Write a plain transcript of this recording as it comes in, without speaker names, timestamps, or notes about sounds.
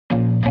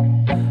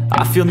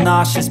I feel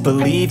nauseous,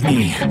 believe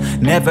me.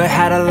 Never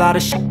had a lot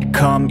of shit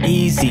come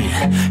easy.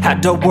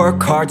 Had to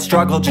work hard,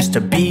 struggle just to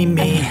be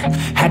me.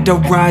 Had to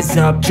rise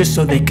up just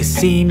so they could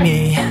see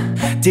me.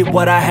 Did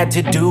what I had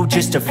to do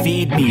just to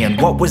feed me, and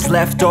what was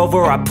left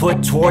over I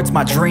put towards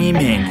my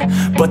dreaming.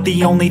 But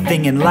the only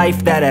thing in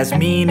life that has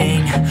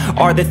meaning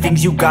are the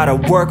things you gotta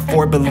work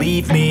for,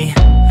 believe me.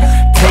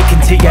 Take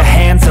into your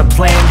hands a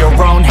plan, your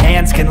own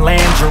hands can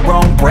land your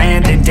own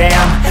brand. And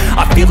damn,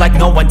 I feel like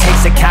no one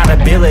takes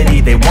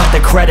accountability. They want the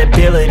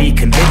credibility,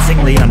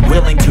 convincingly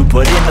unwilling to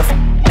put in the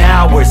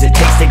hours it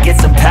takes to get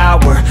some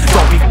power.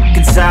 Don't be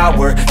f***ing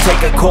sour,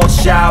 take a cold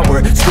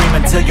shower. Scream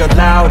until you're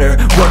louder,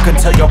 work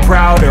until you're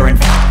prouder. And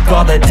f***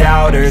 all the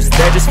doubters,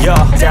 they're just your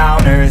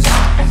downers.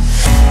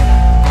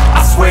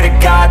 I swear to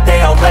God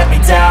they all let me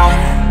down.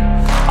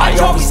 I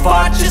always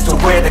fought just to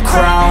wear the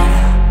crown.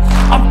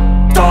 I'm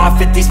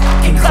off at these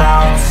fucking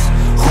clowns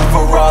who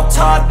were all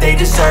taught they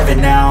deserve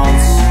an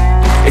ounce.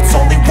 It's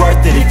only worth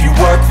it if you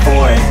work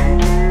for it.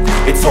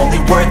 It's only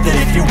worth it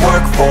if you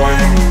work for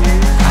it.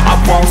 I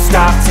won't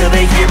stop till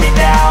they hear me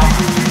now.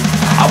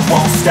 I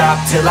won't stop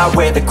till I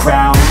wear the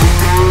crown.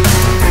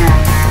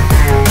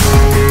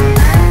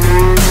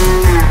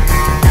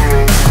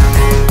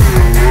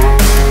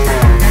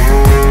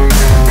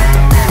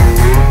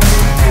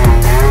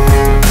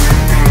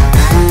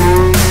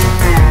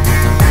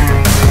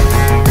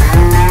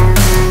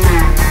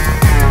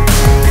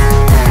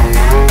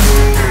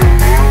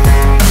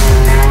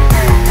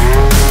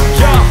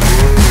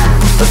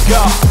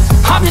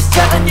 I'm just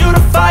telling you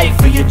to fight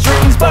for your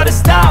dreams, but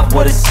it's not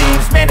what it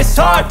seems. Man, it's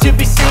hard to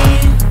be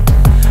seen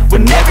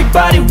when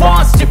everybody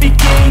wants to be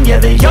king. Yeah,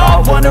 they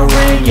all wanna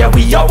ring, yeah,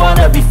 we all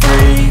wanna be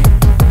free.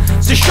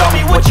 So show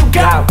me what you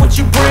got, what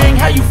you bring,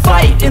 how you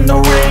fight in the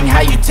ring,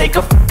 how you take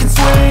a fucking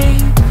swing.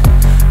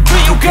 Do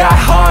you got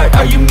heart,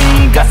 are you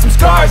mean? Got some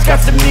scars,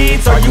 got some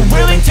needs, are you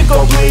willing to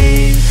go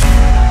bleed?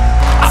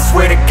 I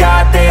swear to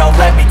God they all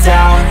let me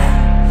down.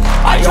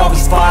 I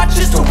always fought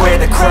just to wear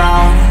the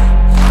crown.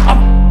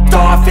 I'm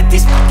off at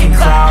these fucking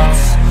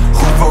clowns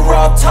who were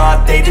all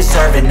taught they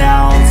deserve an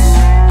ounce.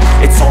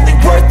 It's only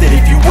worth it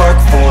if you work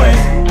for it.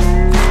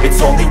 It's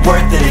only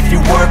worth it if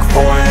you work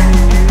for it.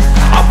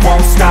 I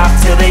won't stop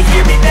till they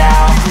hear me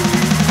now.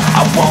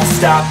 I won't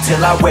stop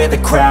till I wear the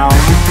crown.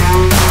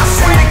 I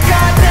swear to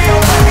God they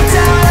all let me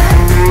down.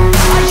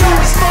 I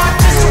always fought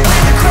just to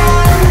wear the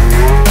crown.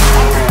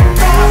 I'm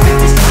off at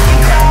these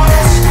fucking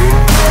clowns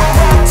who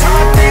were all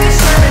taught they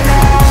deserve an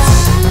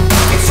ounce.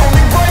 It's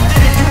only worth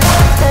it if you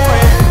work for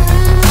it.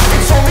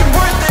 It's only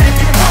worth it if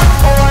you work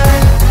for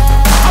it.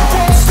 I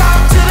won't stop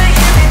till they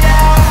hear me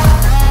now.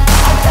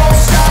 I won't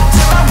stop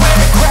till I wear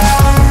the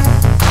crown.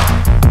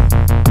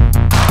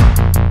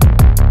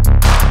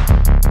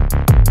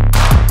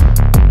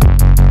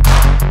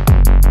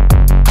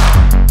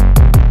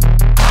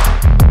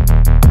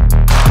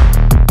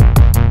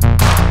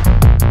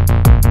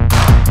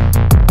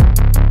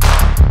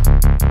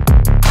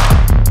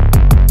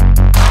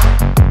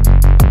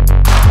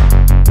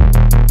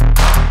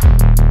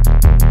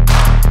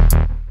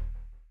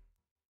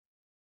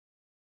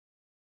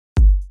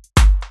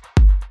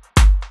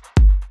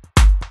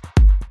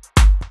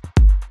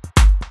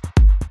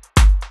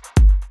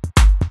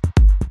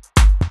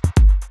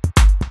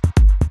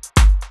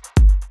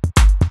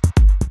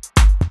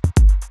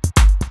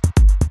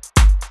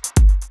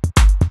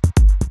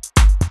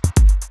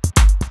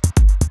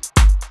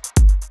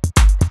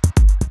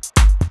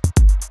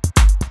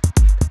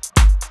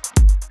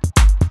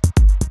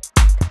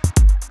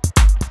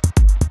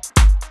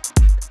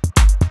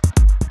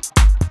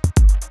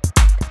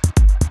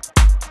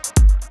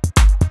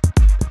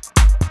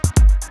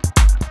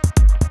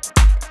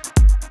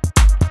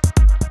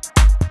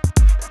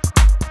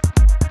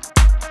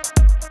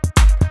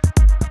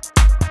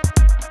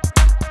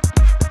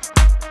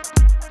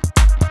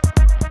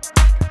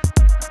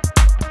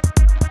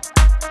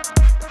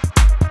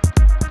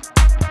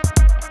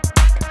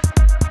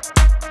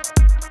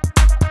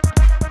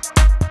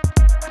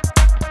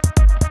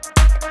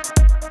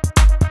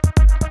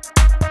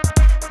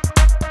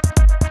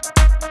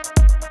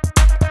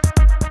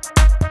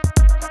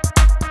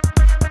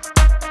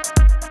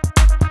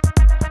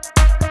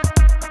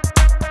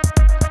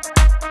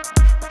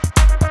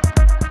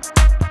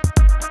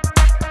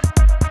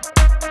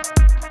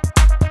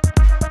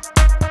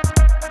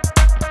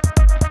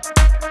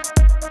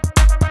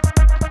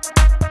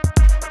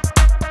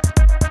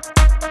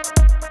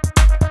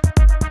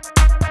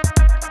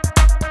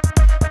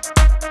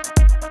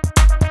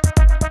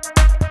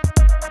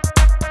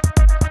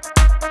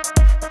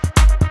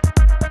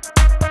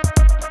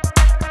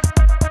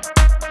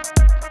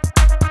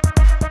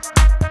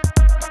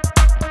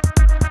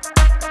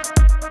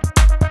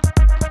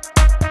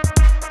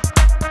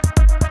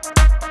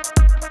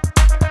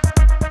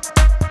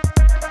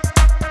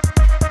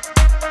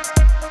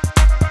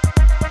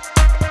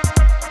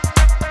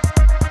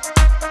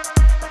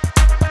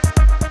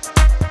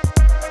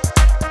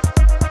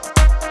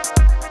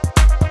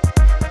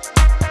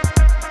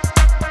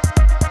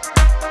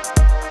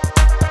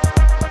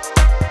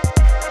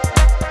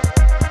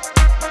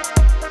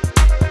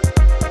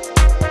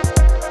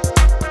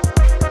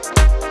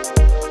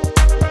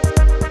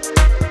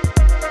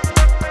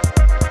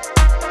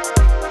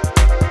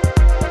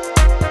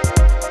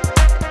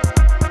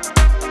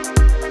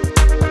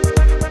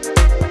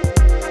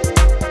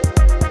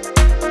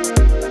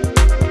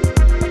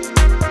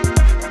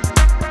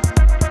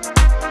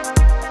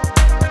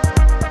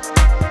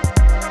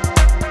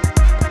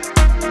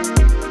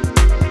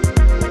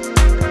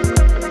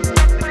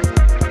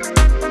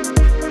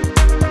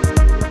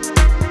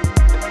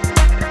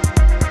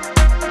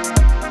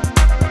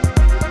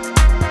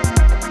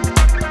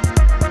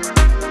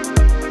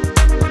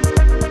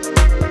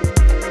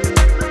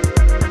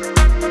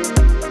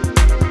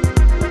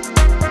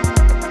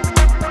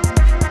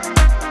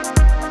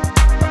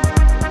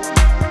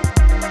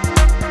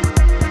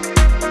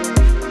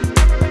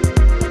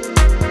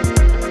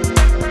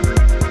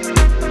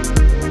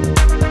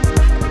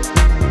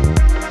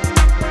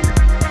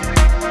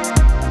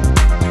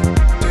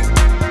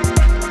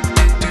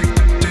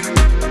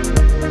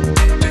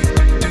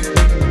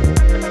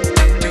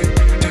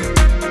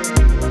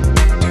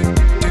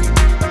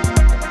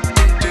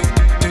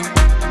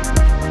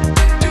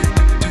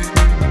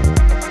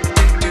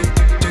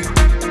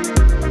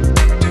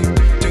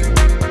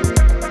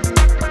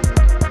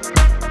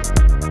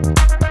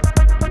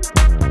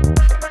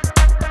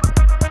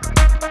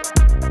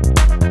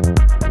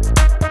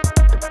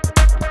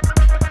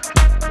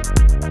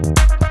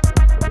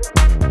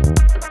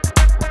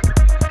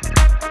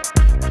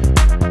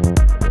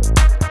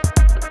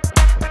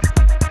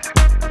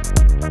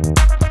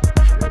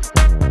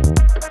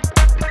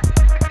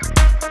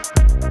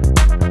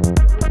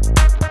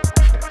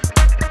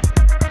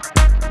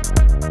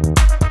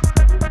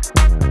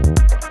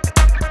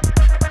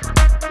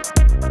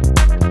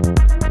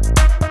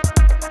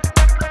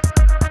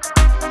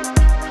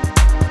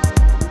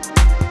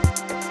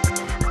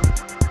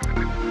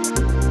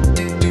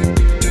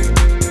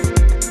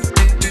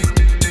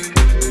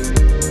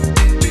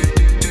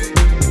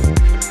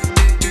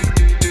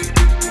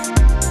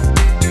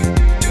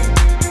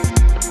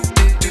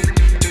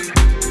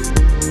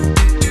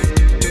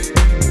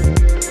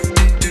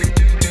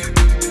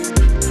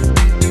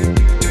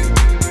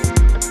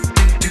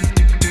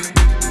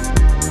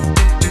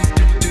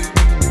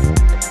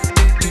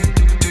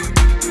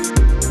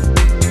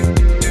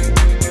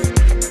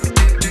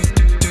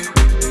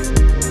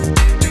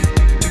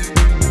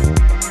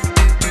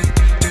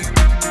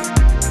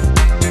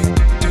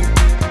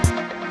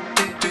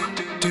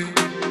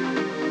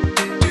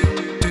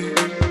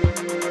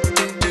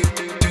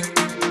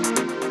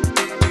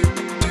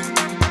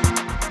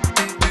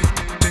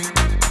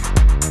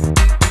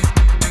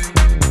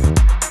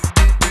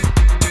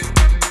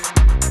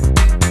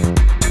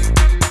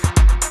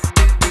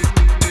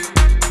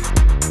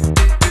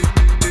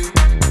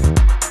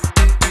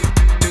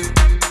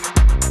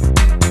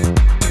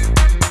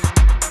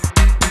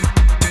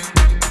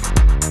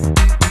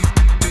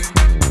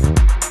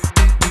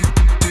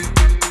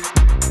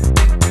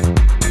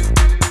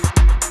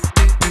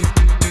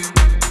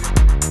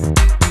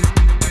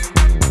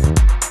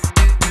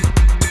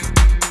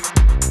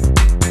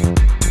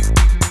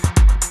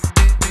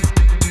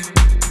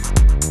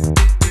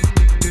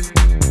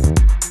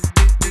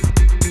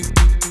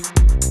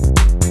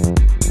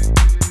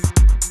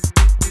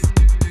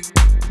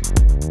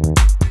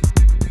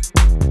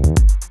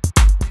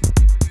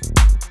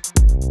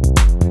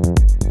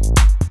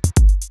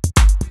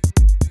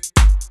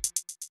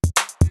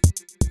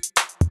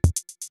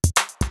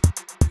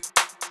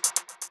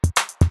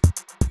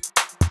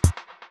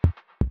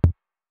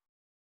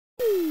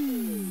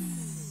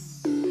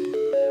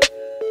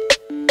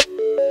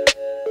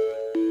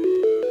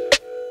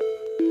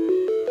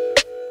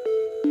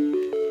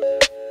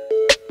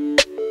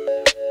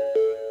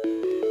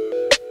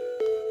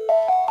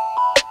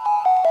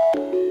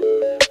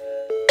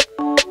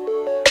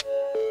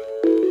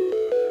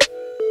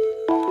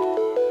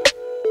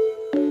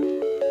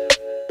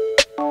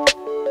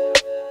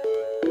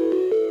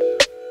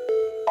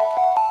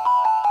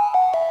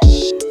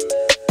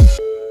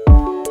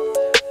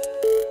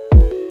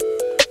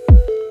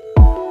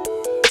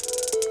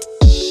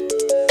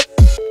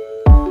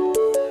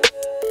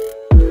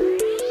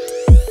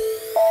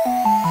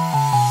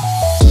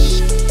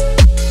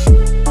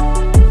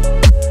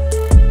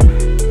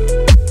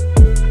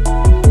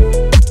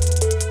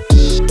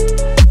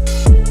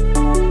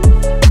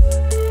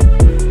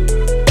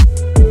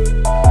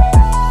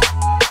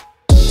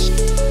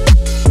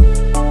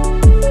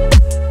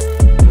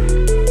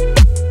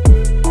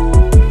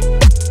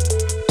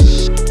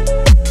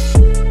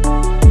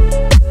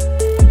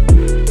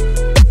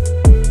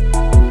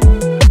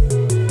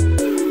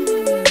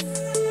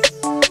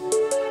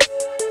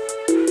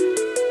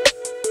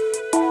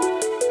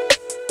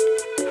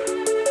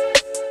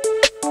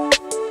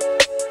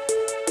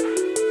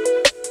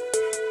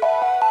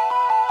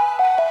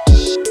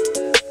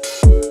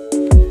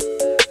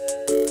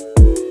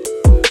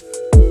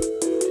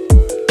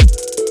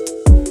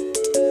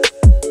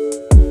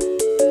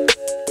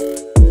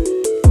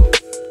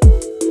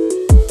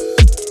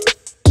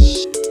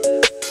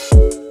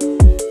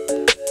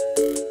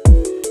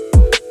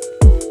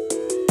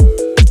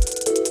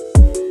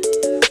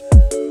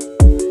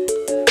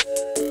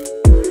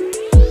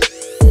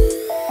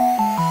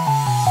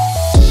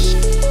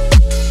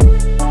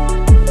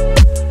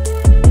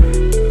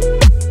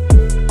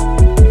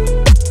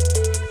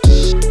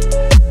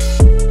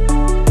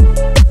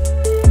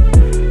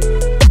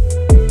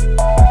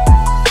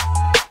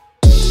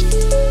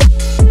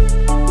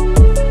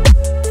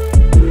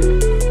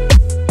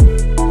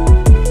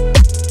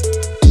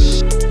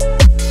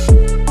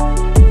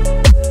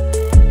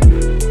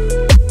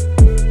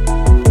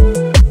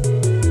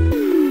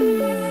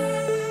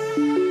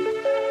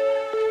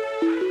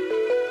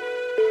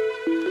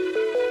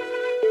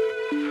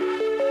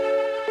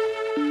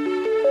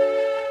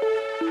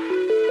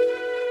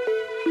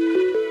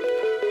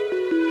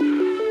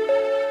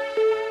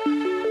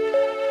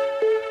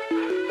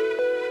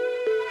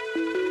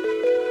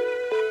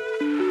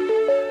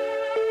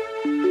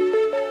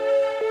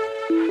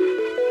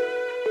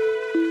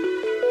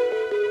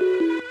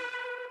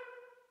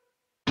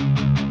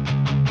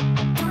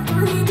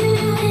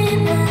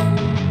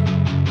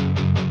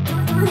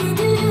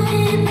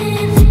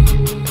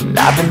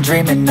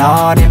 dreaming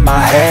on in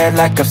my head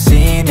like I've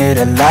seen it.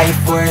 A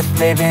life worth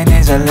living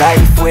is a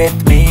life with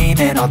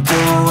meaning. I'll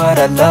do what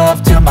I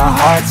love till my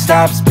heart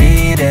stops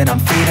beating. I'm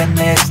feeding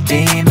this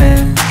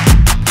demon.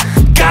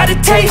 Got a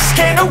taste,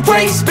 can't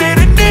erase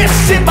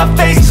bitterness in my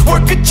face.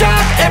 Work a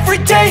job every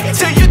day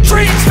till your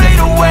dreams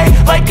fade away.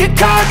 Like a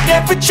card,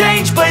 never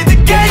change, play the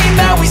game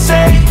that we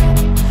say.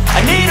 I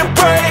need a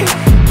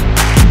break.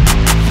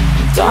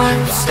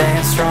 I'm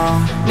staying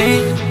strong,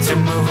 need to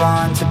move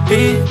on to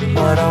be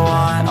what I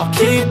want. I'll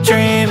keep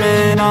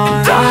dreaming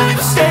on. I'm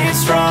staying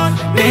strong,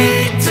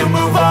 need to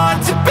move on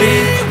to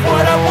be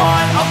what I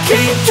want. I'll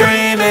keep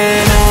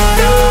dreaming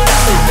on.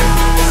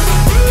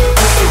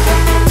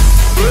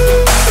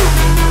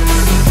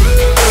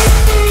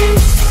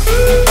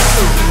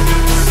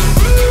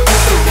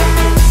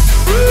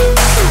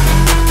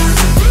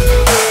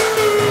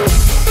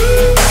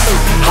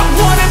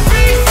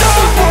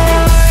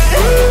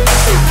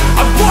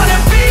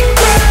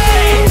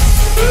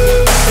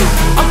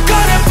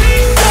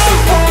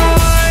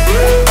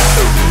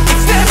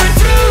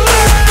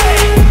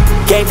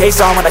 Face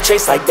on when I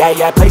chase like that.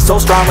 Yeah, I play so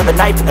strong with a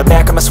knife in the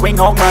back. I'ma swing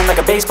home run like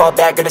a baseball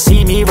bat. Gonna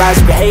see me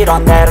rise if you hate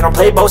on that. I don't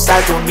play both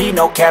sides, doing me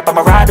no cap. I'ma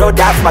ride or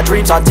die for my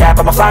dreams on tap.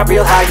 I'ma fly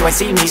real high, you ain't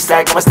see me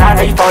slack. No, it's not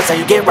how you fall, it's how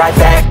you get right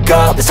back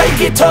up. That's how you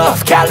get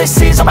tough.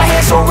 Calluses on my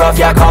hands so rough,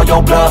 yeah, I call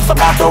your bluff. I'm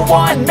not the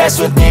one, mess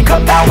with me and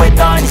come out with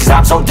none. Cause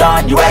I'm so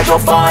done, you had your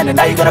fun. And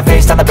now you're gonna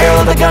face down the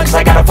barrel of the gun. Cause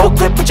I got a full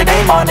clip with your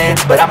name on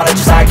it. But I'ma let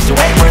you slide cause you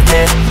ain't worth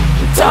it.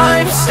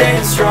 I'm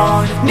staying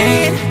strong,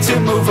 need to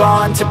move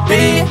on to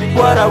be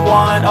what I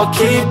want. I'll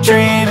keep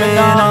dreaming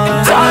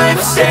on. I'm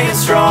staying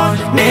strong,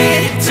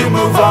 need to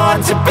move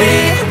on to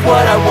be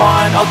what I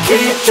want. I'll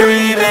keep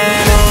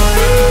dreaming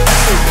on.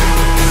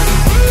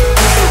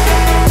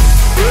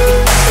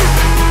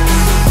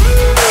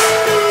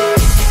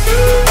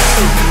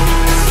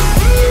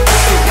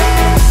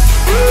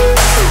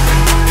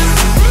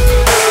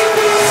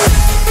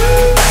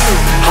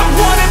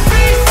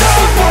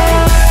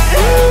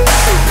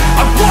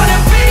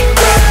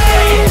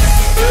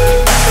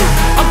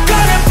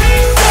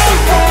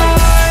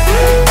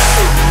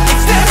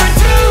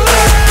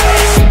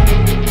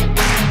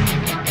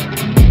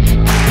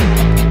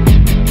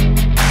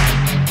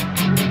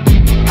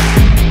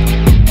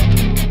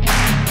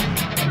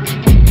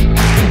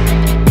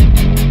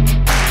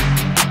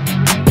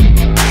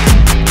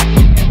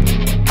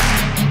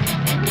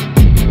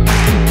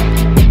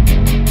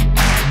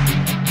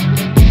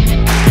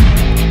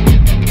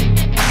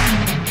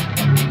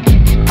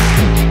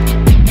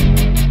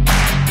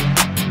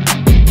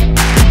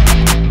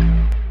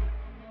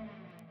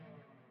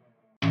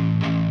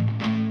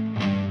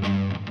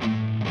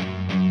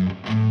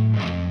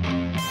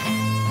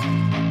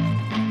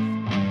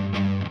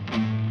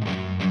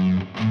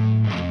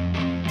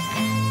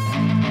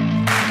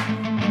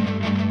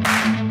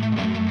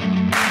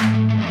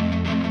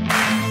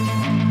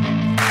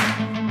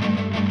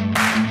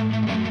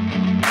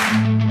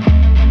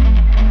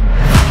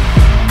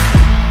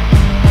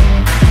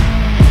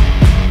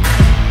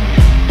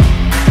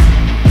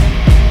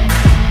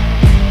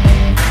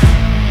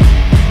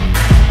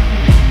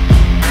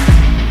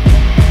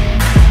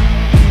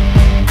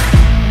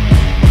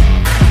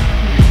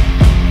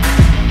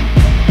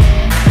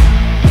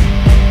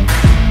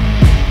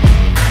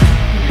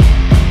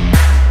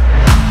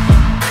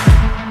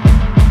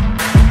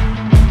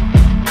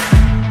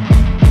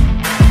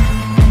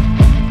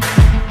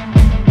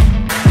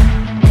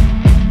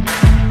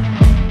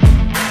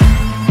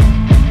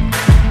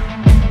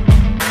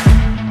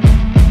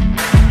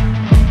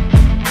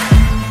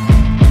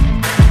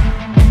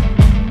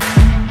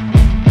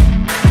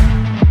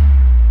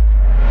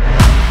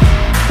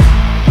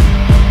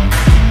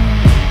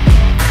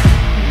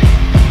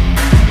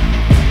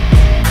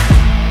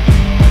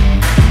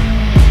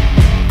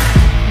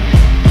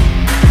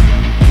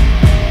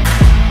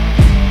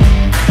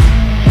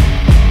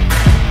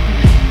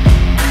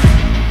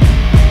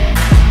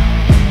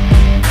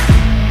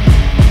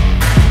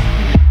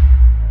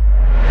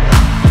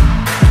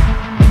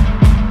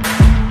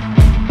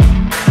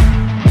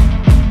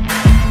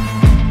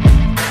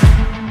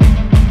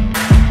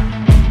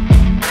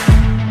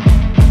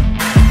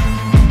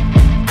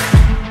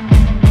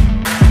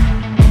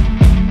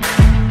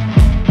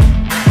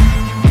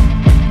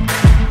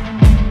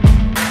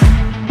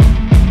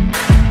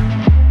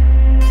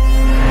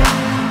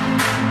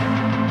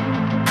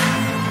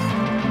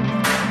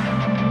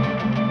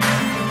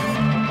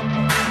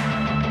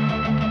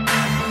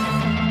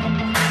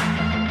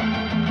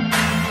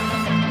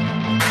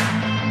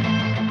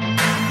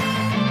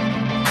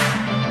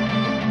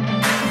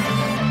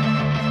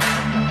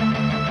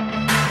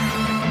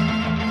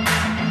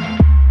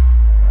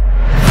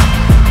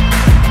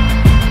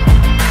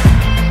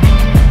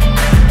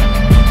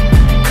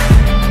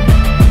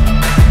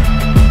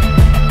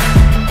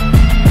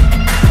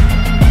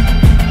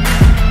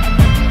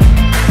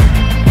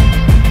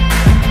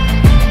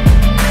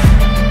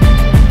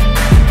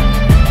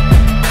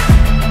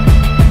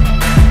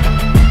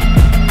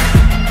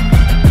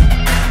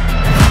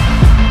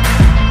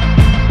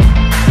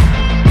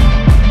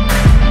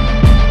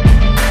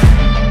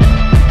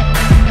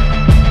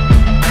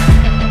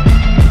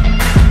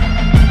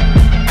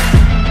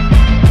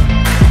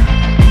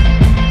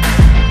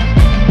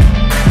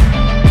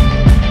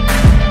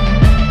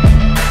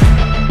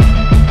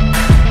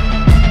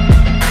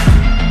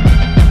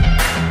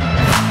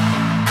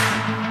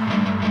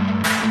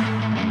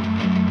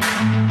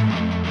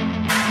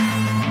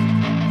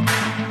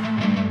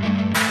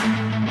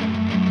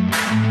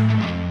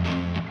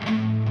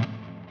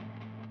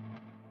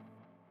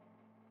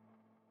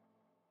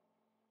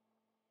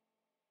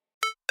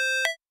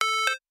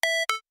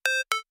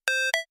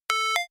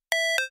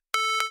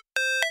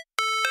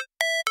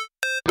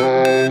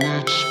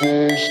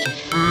 supposed to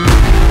feel.